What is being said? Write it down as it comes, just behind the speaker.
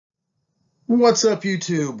What's up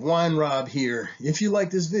YouTube? WineRob here. If you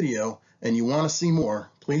like this video and you want to see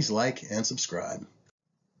more, please like and subscribe.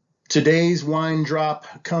 Today's wine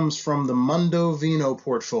drop comes from the Mundo Vino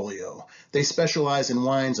portfolio. They specialize in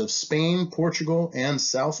wines of Spain, Portugal, and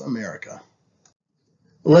South America.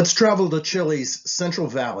 Let's travel to Chile's Central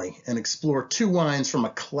Valley and explore two wines from a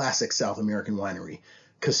classic South American winery,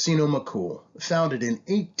 Cousino Macul, founded in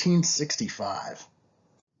 1865.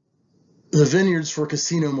 The vineyards for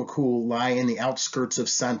Cousino Macul lie in the outskirts of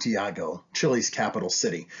Santiago, Chile's capital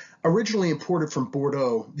city. Originally imported from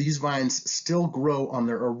Bordeaux, these vines still grow on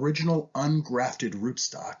their original ungrafted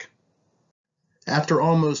rootstock. After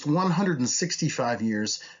almost 165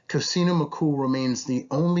 years, Cousino Macul remains the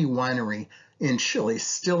only winery in Chile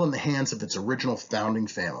still in the hands of its original founding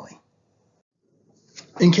family.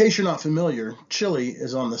 In case you're not familiar, Chile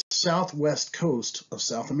is on the southwest coast of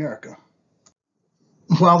South America.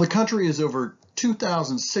 While the country is over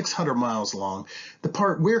 2,600 miles long, the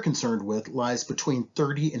part we're concerned with lies between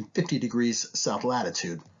 30 and 50 degrees south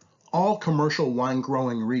latitude. All commercial wine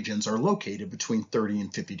growing regions are located between 30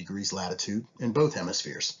 and 50 degrees latitude in both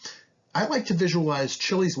hemispheres. I like to visualize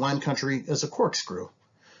Chile's wine country as a corkscrew.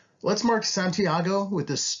 Let's mark Santiago with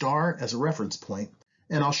this star as a reference point,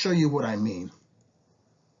 and I'll show you what I mean.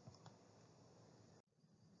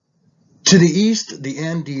 To the east, the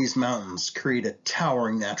Andes Mountains create a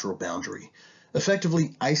towering natural boundary,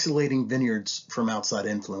 effectively isolating vineyards from outside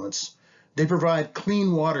influence. They provide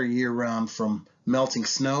clean water year-round from melting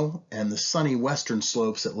snow, and the sunny western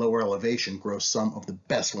slopes at lower elevation grow some of the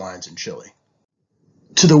best wines in Chile.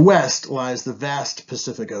 To the west lies the vast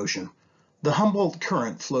Pacific Ocean. The Humboldt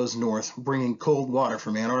Current flows north, bringing cold water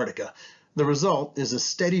from Antarctica. The result is a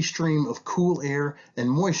steady stream of cool air and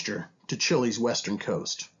moisture to Chile's western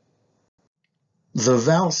coast. The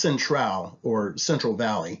Valle Central, or Central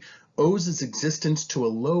Valley, owes its existence to a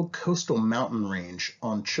low coastal mountain range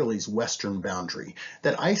on Chile's western boundary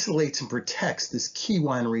that isolates and protects this key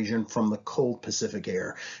wine region from the cold Pacific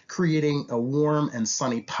air, creating a warm and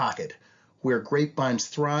sunny pocket where grapevines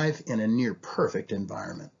thrive in a near-perfect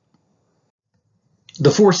environment.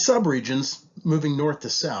 The four subregions, moving north to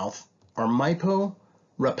south, are Maipo,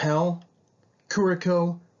 Rapel,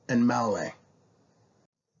 Curacao, and Valle.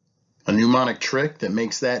 A mnemonic trick that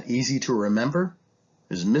makes that easy to remember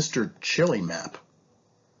is Mr. Chile Map.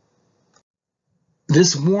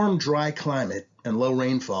 This warm, dry climate and low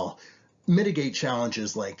rainfall mitigate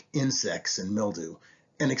challenges like insects and mildew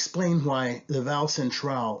and explain why the Valle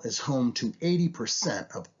Central is home to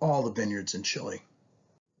 80% of all the vineyards in Chile.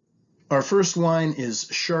 Our first wine is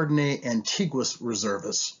Chardonnay Antiguos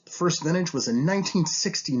Reservas. The first vintage was in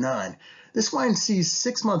 1969. This wine sees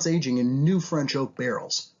 6 months aging in new French oak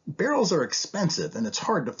barrels. Barrels are expensive, and it's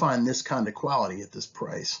hard to find this kind of quality at this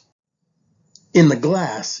price. In the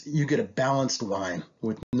glass, you get a balanced wine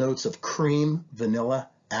with notes of cream, vanilla,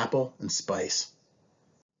 apple, and spice.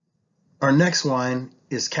 Our next wine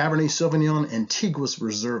is Cabernet Sauvignon Antiguos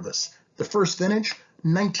Reservas. The first vintage,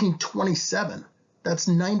 1927. That's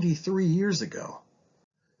 93 years ago.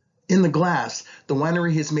 In the glass, the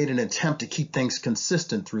winery has made an attempt to keep things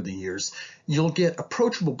consistent through the years. You'll get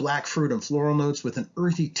approachable black fruit and floral notes with an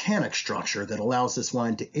earthy tannic structure that allows this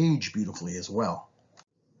wine to age beautifully as well.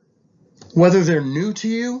 Whether they're new to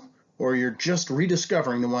you or you're just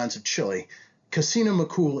rediscovering the wines of Chile, Cousino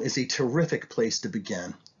Macul is a terrific place to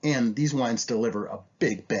begin, and these wines deliver a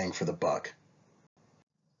big bang for the buck.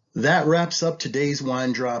 That wraps up today's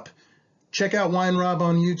wine drop. Check out WineRob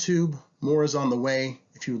on YouTube. More is on the way.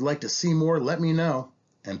 If you would like to see more, let me know,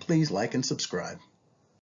 and please like and subscribe.